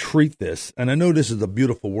have to treat this, and I know this is a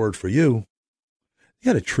beautiful word for you, you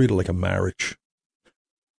got to treat it like a marriage.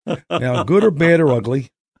 Now, good or bad or ugly,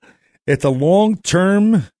 it's a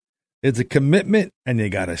long-term, it's a commitment, and you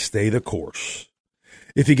got to stay the course.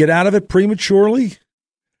 If you get out of it prematurely,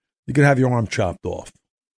 you could have your arm chopped off.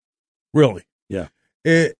 Really. Yeah.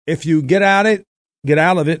 If you get out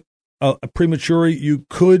of it prematurely, you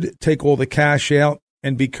could take all the cash out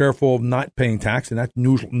and be careful of not paying tax, and that's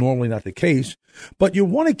normally not the case. But you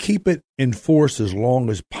want to keep it in force as long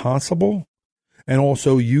as possible, and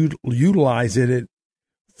also utilize it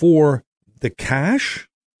for the cash.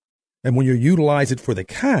 And when you utilize it for the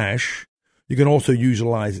cash, you can also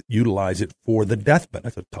utilize it for the death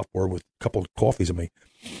benefit. That's a tough word with a couple of coffees in me.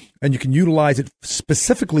 And you can utilize it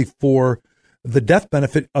specifically for the death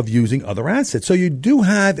benefit of using other assets. So you do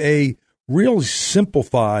have a real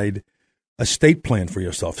simplified estate plan for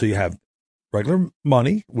yourself. So you have regular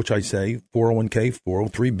money, which I say 401k,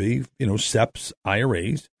 403b, SEPs,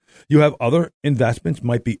 IRAs. You have other investments,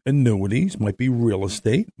 might be annuities, might be real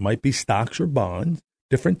estate, might be stocks or bonds,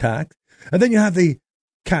 different tax. And then you have the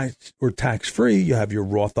cash or tax-free. You have your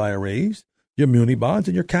Roth IRAs, your muni bonds,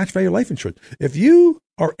 and your cash value life insurance. If you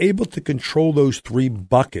are able to control those three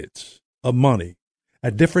buckets of money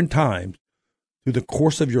at different times through the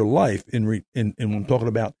course of your life, and I'm talking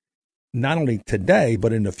about not only today,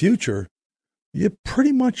 but in the future, you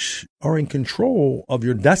pretty much are in control of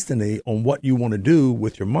your destiny on what you want to do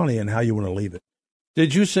with your money and how you want to leave it.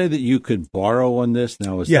 Did you say that you could borrow on this?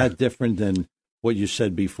 Now, is that different than what you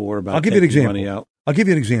said before about taking money out? I'll give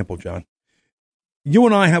you an example, John. You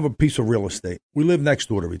and I have a piece of real estate. We live next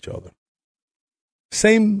door to each other.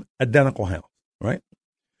 Same identical house, right?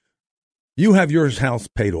 You have your house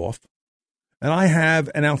paid off, and I have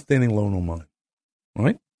an outstanding loan on mine,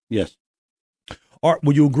 right? Yes.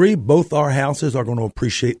 Would you agree both our houses are going to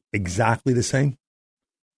appreciate exactly the same?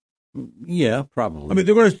 Yeah, probably. I mean,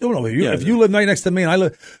 they're going to. If you live right next to me and I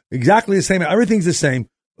live exactly the same, everything's the same.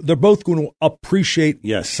 They're both going to appreciate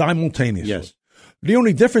simultaneously. Yes. The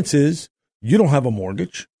only difference is you don't have a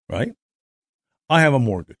mortgage, right? I have a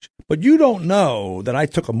mortgage, but you don't know that I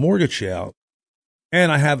took a mortgage out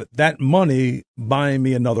and I have that money buying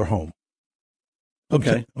me another home.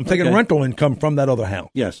 Okay. I'm taking rental income from that other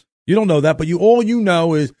house. Yes. You don't know that, but all you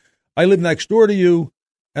know is I live next door to you,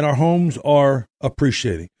 and our homes are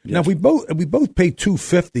appreciating. Yes. Now, if we both pay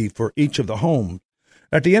 $250 for each of the homes,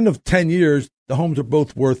 at the end of 10 years, the homes are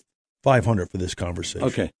both worth $500 for this conversation.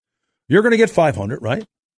 Okay. You're going to get $500, right?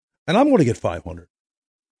 And I'm going to get $500.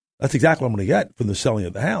 That's exactly what I'm going to get from the selling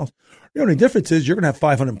of the house. The only difference is you're going to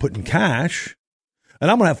have $500 put in cash,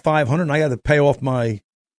 and I'm going to have $500, and I got to pay off my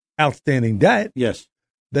outstanding debt. Yes.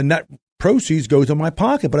 The net proceeds goes in my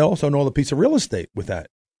pocket, but I also know the piece of real estate with that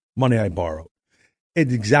money I borrowed.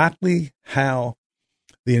 It's exactly how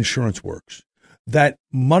the insurance works. That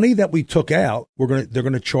money that we took out, they're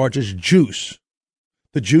going to charge us juice.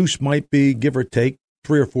 The juice might be, give or take,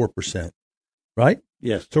 3 or 4%, right?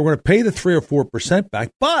 Yes. So we're going to pay the 3 or 4%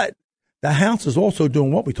 back, but the house is also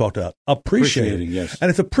doing what we talked about, appreciating. Yes.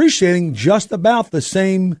 And it's appreciating just about the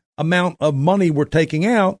same amount of money we're taking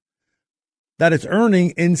out that it's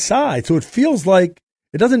earning inside. So it feels like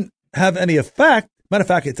it doesn't have any effect. Matter of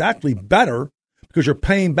fact, it's actually better because you're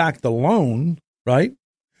paying back the loan, right?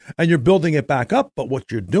 And you're building it back up. But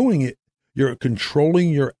what you're doing, you're controlling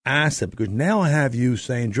your asset, because now I have you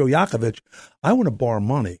saying, Joe Yakovich, I want to borrow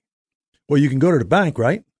money. Well, you can go to the bank,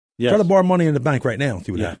 right? Yes. Try to borrow money in the bank right now and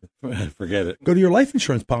see what happens. Forget it. Go to your life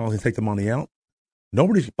insurance policy and take the money out.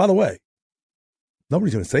 By the way,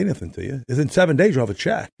 nobody's going to say anything to you. In 7 days, you'll have a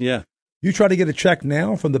check. Yeah. You try to get a check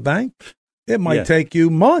now from the bank, it might take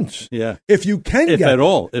you months. Yeah. If you can get it. If at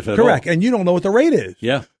all. Correct. And you don't know what the rate is.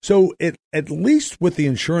 Yeah. So at least with the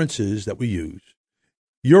insurances that we use,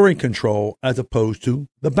 you're in control as opposed to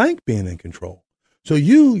the bank being in control. So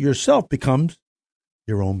you yourself becomes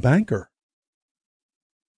your own banker.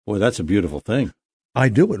 Boy, that's a beautiful thing. I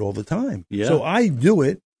do it all the time. Yeah. So I do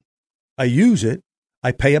it, I use it,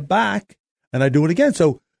 I pay it back, and I do it again.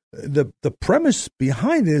 So the premise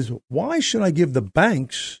behind it is, why should I give the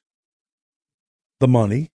banks the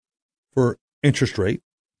money for interest rate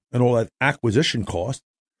and all that acquisition cost?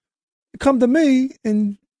 Come to me,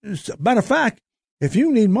 and matter of fact, if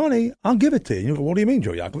you need money, I'll give it to you. You go, what do you mean,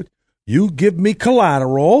 Joe Yakovich? You give me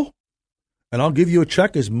collateral, and I'll give you a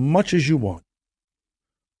check as much as you want.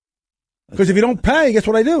 Because if you don't pay, guess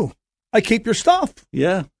what I do? I keep your stuff.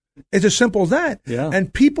 Yeah. It's as simple as that. Yeah.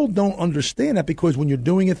 And people don't understand that because when you're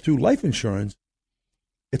doing it through life insurance,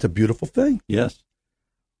 it's a beautiful thing. Yes.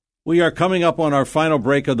 We are coming up on our final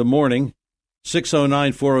break of the morning.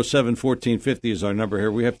 609-407-1450 is our number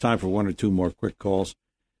here. We have time for one or two more quick calls.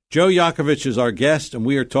 Joe Yakovich is our guest, and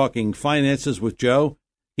we are talking finances with Joe.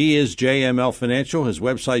 He is JML Financial. His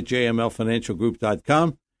website,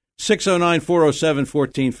 jmlfinancialgroup.com.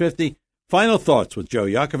 609-407-1450. Final thoughts with Joe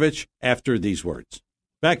Yakovich after these words.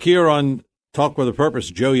 Back here on Talk with a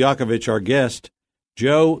Purpose, Joe Yakovich, our guest.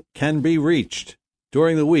 Joe can be reached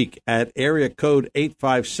during the week at area code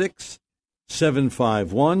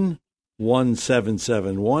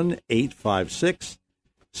 856-751-1771,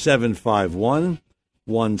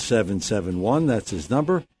 856-751-1771. That's his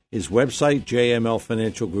number. His website,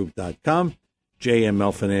 jmlfinancialgroup.com,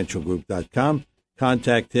 jmlfinancialgroup.com.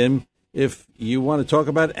 Contact him if you want to talk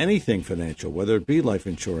about anything financial, whether it be life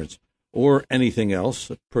insurance or anything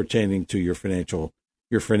else pertaining to your financial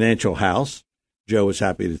house. Joe is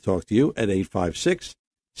happy to talk to you at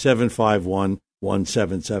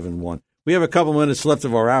 856-751-1771. We have a couple minutes left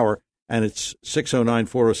of our hour, and it's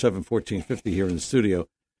 609-407-1450 here in the studio.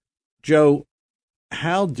 Joe,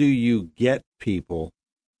 how do you get people,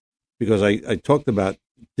 because I talked about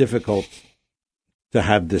difficult to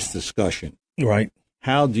have this discussion. Right.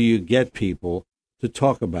 How do you get people to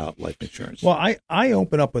talk about life insurance? Well, I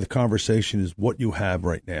open up with a conversation is what you have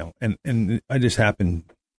right now. And I just happened,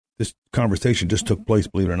 this conversation just took place,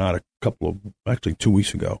 believe it or not, 2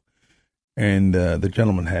 weeks ago. And the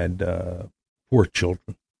gentleman had 4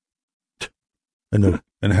 children and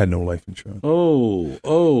had no life insurance.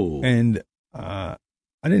 Oh. And I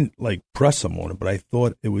didn't press him on it, but I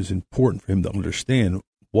thought it was important for him to understand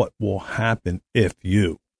what will happen if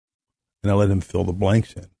you, and I let him fill the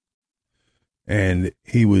blanks in. And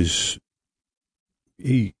he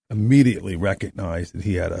immediately recognized that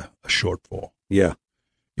he had a shortfall. Yeah.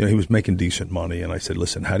 He was making decent money. And I said,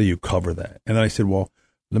 listen, how do you cover that? And I said, well,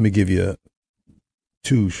 let me give you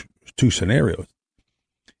two scenarios.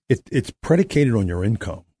 It's predicated on your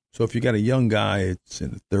income. So if you got a young guy, it's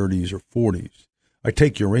in the 30s or 40s, I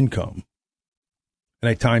take your income and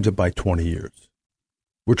I times it by 20 years.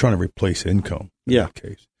 We're trying to replace income in that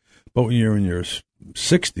case. But when you're in your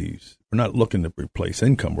 60s, we're not looking to replace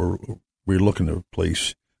income. We're looking to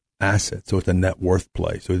replace assets. So it's a net worth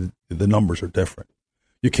play. So the numbers are different.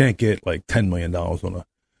 You can't get $10 million on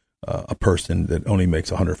a person that only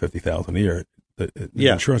makes $150,000 a year. The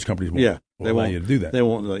insurance companies won't allow you to do that. They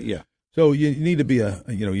won't. Yeah. So you need to be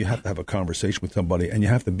you have to have a conversation with somebody, and you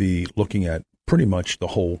have to be looking at pretty much the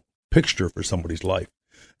whole picture for somebody's life.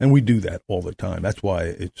 And we do that all the time. That's why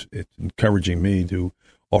it's encouraging me to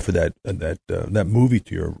offer that movie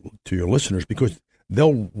to your listeners, because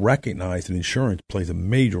they'll recognize that insurance plays a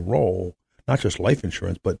major role, not just life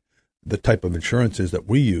insurance, but the type of insurances that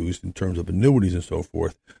we use in terms of annuities and so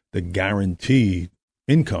forth, that guarantee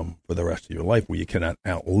income for the rest of your life where you cannot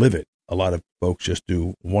outlive it. A lot of folks just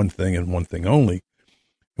do one thing and one thing only,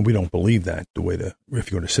 and we don't believe that. If you're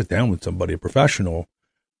going to sit down with somebody, a professional,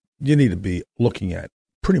 you need to be looking at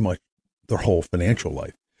pretty much their whole financial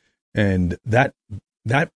life. And that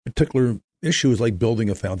particular issue is like building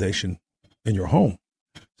a foundation in your home.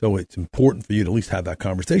 So it's important for you to at least have that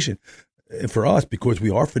conversation. And for us, because we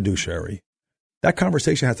are fiduciary, that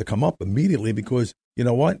conversation has to come up immediately, because you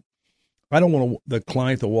know what? I don't want the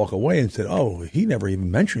client to walk away and say, oh, he never even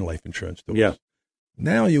mentioned life insurance to us. Yeah.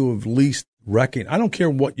 Now you have at least reckoned. I don't care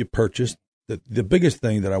what you purchased. The biggest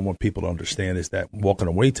thing that I want people to understand is that walking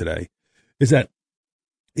away today is that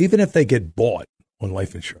even if they get bought on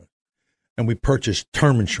life insurance and we purchase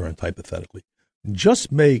term insurance, hypothetically,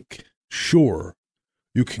 just make sure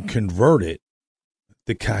you can convert it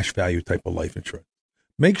to cash value type of life insurance.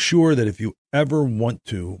 Make sure that if you ever want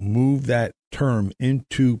to move that term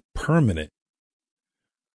into permanent,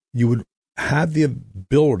 you would have the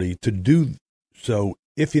ability to do so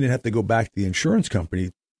if you didn't have to go back to the insurance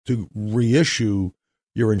company to reissue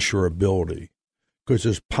your insurability. Because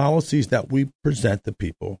there's policies that we present to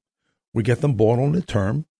people, we get them bought on the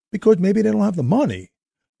term because maybe they don't have the money.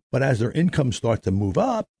 But as their income starts to move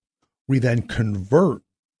up, we then convert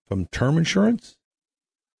from term insurance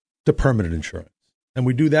to permanent insurance. And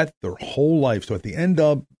we do that their whole life. So at the end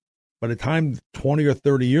of, by the time 20 or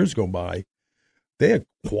 30 years go by, they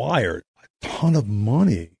acquired a ton of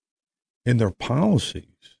money in their policies.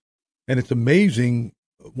 And it's amazing.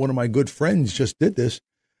 One of my good friends just did this,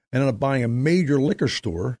 ended up buying a major liquor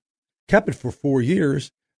store, kept it for 4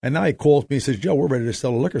 years, and now he calls me and says, Joe, we're ready to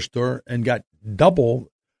sell a liquor store, and got double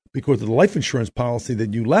because of the life insurance policy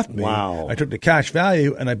that you left me. Wow. I took the cash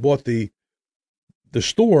value and I bought the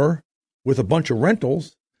store with a bunch of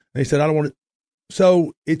rentals. And they said, I don't want to.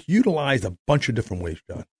 So it's utilized a bunch of different ways,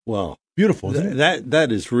 John. Well, beautiful, isn't it?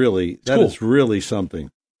 That is really cool. is really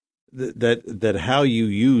something. That how you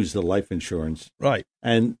use the life insurance, right?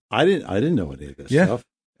 And I didn't know any of this stuff.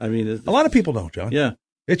 I mean, a lot of people don't, John. Yeah,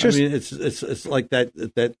 it's just it's like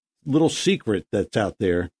that little secret that's out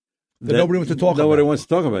there that nobody wants to talk about. Nobody wants to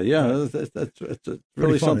talk about. Yeah, that's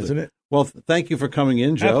really fun, something, isn't it? Well, thank you for coming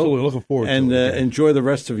in, Joe. Absolutely, looking forward to it. And enjoy the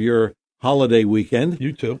rest of your holiday weekend.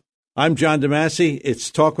 You too. I'm John DeMasi. It's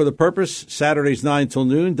Talk with a Purpose, Saturdays 9 till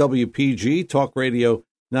noon, WPG, Talk Radio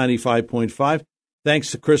 95.5.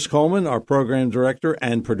 Thanks to Chris Coleman, our program director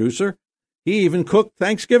and producer. He even cooked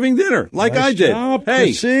Thanksgiving dinner like nice I did. Job,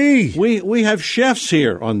 hey, Chrissy. we have chefs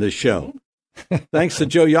here on this show. Thanks to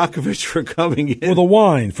Joe Yakovich for coming in. For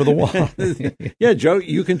the wine. Yeah, Joe,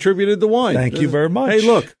 you contributed the wine. Thank you very much. Hey,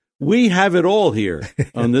 look, we have it all here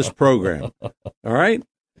on this program. All right?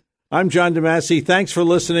 I'm John DeMasi. Thanks for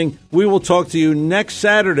listening. We will talk to you next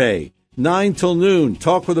Saturday, 9 till noon.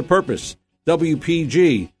 Talk with a Purpose,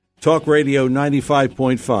 WPG, Talk Radio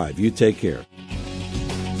 95.5. You take care.